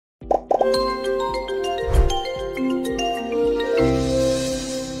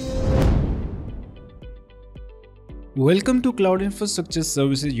Welcome to Cloud Infrastructure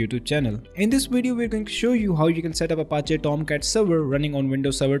Services YouTube channel. In this video, we're going to show you how you can set up Apache Tomcat server running on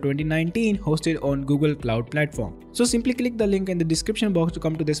Windows Server 2019 hosted on Google Cloud Platform. So simply click the link in the description box to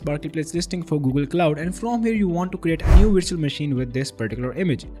come to this marketplace listing for Google Cloud, and from here you want to create a new virtual machine with this particular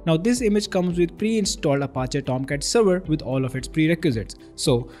image. Now this image comes with pre-installed Apache Tomcat server with all of its prerequisites.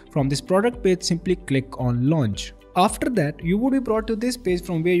 So from this product page, simply click on launch. After that, you would be brought to this page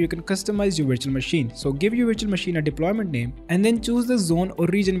from where you can customize your virtual machine. So give your virtual machine a deployment name and then choose the zone or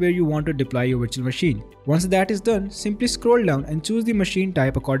region where you want to deploy your virtual machine. Once that is done, simply scroll down and choose the machine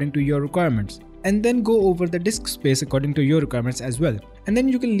type according to your requirements. And then go over the disk space according to your requirements as well. And then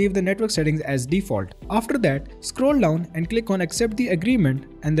you can leave the network settings as default. After that, scroll down and click on accept the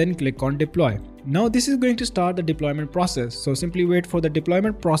agreement and then click on deploy. Now this is going to start the deployment process, so simply wait for the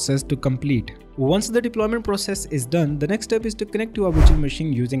deployment process to complete. Once the deployment process is done, the next step is to connect to our virtual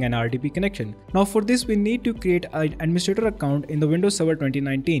machine using an RDP connection. Now for this, we need to create an administrator account in the Windows Server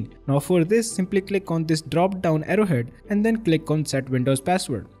 2019. Now for this, simply click on this drop down arrowhead and then click on set Windows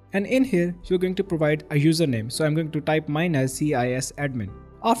password. And in here, you're going to provide a username. So I'm going to type mine as CISadmin.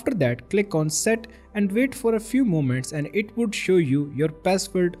 After that, click on set and wait for a few moments and it would show you your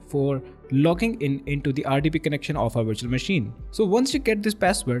password for logging into the RDP connection of our virtual machine. So once you get this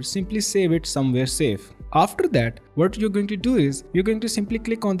password, simply save it somewhere safe. After that, what you're going to do is you're going to simply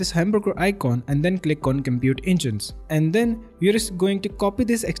click on this hamburger icon and then click on compute engines. And then you're going to copy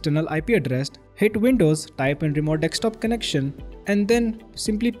this external IP address, hit Windows, type in remote desktop connection, and then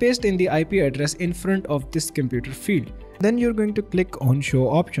simply paste in the IP address in front of this computer field. Then you're going to click on show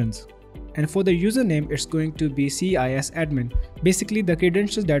options. And for the username, it's going to be CISadmin, basically the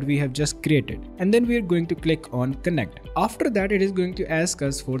credentials that we have just created. And then we're going to click on connect. After that, it is going to ask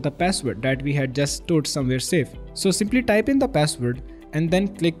us for the password that we had just stored somewhere safe. So simply type in the password and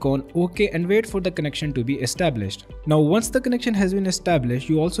then click on OK and wait for the connection to be established. Now once the connection has been established,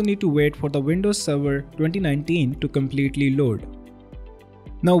 you also need to wait for the Windows Server 2019 to completely load.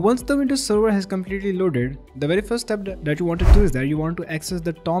 Now once the Windows Server has completely loaded, the very first step that you want to do is that you want to access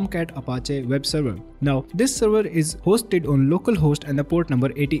the Tomcat Apache web server. Now this server is hosted on localhost and the port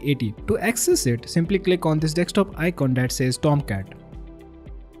number 8080. To access it, simply click on this desktop icon that says Tomcat.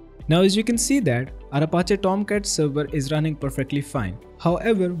 Now as you can see that our Apache Tomcat server is running perfectly fine.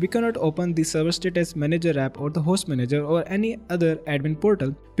 However, we cannot open the server status manager app or the host manager or any other admin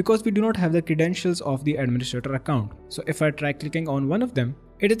portal because we do not have the credentials of the administrator account. So if I try clicking on one of them,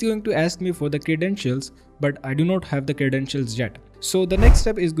 it is going to ask me for the credentials, but I do not have the credentials yet. So the next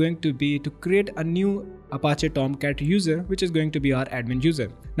step is going to be to create a new Apache Tomcat user, which is going to be our admin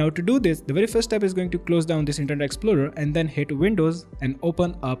user. Now to do this, the very first step is going to close down this Internet Explorer and then hit Windows and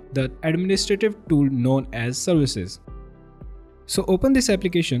open up the administrative tool known as services. So open this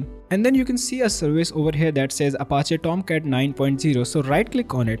application and then you can see a service over here that says Apache Tomcat 9.0. So right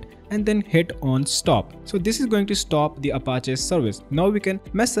click on it and then hit on stop. So this is going to stop the Apache service. Now we can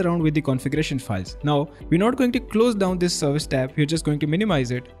mess around with the configuration files. Now we're not going to close down this service tab. We're just going to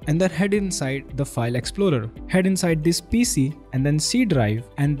minimize it and then head inside the file explorer. Head inside this PC and then C drive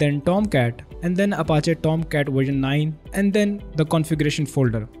and then Tomcat and then Apache Tomcat version 9 and then the configuration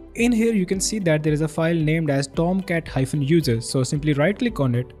folder. In here you can see that there is a file named as tomcat-users, so simply right click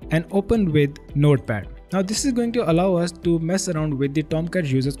on it and open with Notepad. Now this is going to allow us to mess around with the Tomcat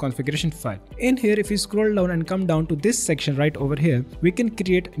users configuration file. In here, if you scroll down and come down to this section right over here, we can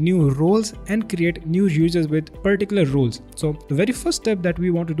create new roles and create new users with particular roles. So the very first step that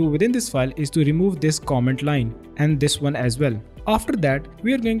we want to do within this file is to remove this comment line and this one as well. After that,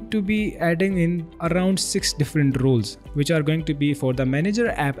 we are going to be adding in around 6 different roles, which are going to be for the manager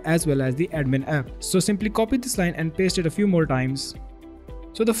app as well as the admin app. So simply copy this line and paste it a few more times.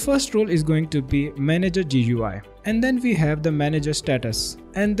 So the first role is going to be manager GUI, and then we have the manager status,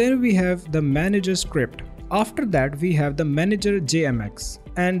 and then we have the manager script. After that, we have the manager JMX,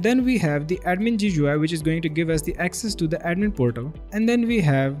 and then we have the admin GUI, which is going to give us the access to the admin portal, and then we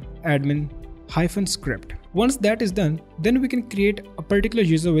have admin-script. Once that is done, then we can create a particular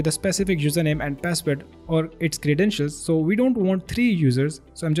user with a specific username and password or its credentials. So we don't want 3 users.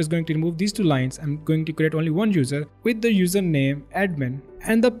 So I'm just going to remove these 2 lines. I'm going to create only one user with the username admin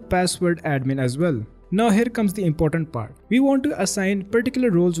and the password admin as well. Now here comes the important part. We want to assign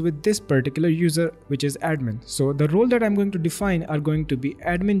particular roles with this particular user, which is admin. So the role that I'm going to define are going to be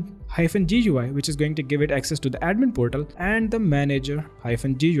admin-GUI, which is going to give it access to the admin portal, and the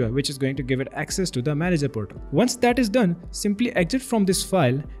manager-GUI, which is going to give it access to the manager portal. Once that is done, simply exit from this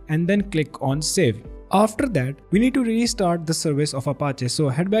file and then click on save. After that, we need to restart the service of Apache. So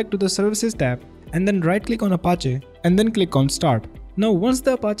head back to the services tab and then right click on Apache and then click on start. Now once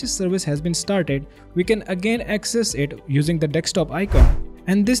the Apache service has been started, we can again access it using the desktop icon.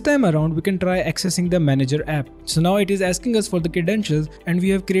 And this time around we can try accessing the manager app. So now it is asking us for the credentials, and we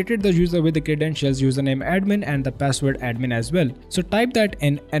have created the user with the credentials username admin and the password admin as well. So type that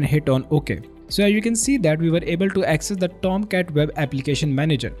in and hit on OK. So you can see that we were able to access the Tomcat web application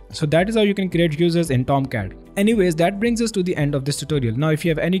manager. So that is how you can create users in Tomcat. Anyways, that brings us to the end of this tutorial. Now if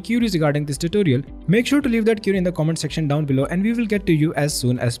you have any queries regarding this tutorial, make sure to leave that query in the comment section down below and we will get to you as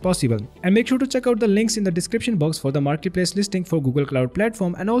soon as possible. And make sure to check out the links in the description box for the marketplace listing for Google Cloud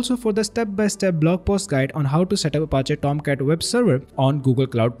Platform and also for the step-by-step blog post guide on how to set up Apache Tomcat web server on Google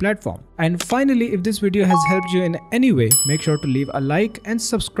Cloud Platform. And finally, if this video has helped you in any way, make sure to leave a like and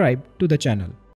subscribe to the channel.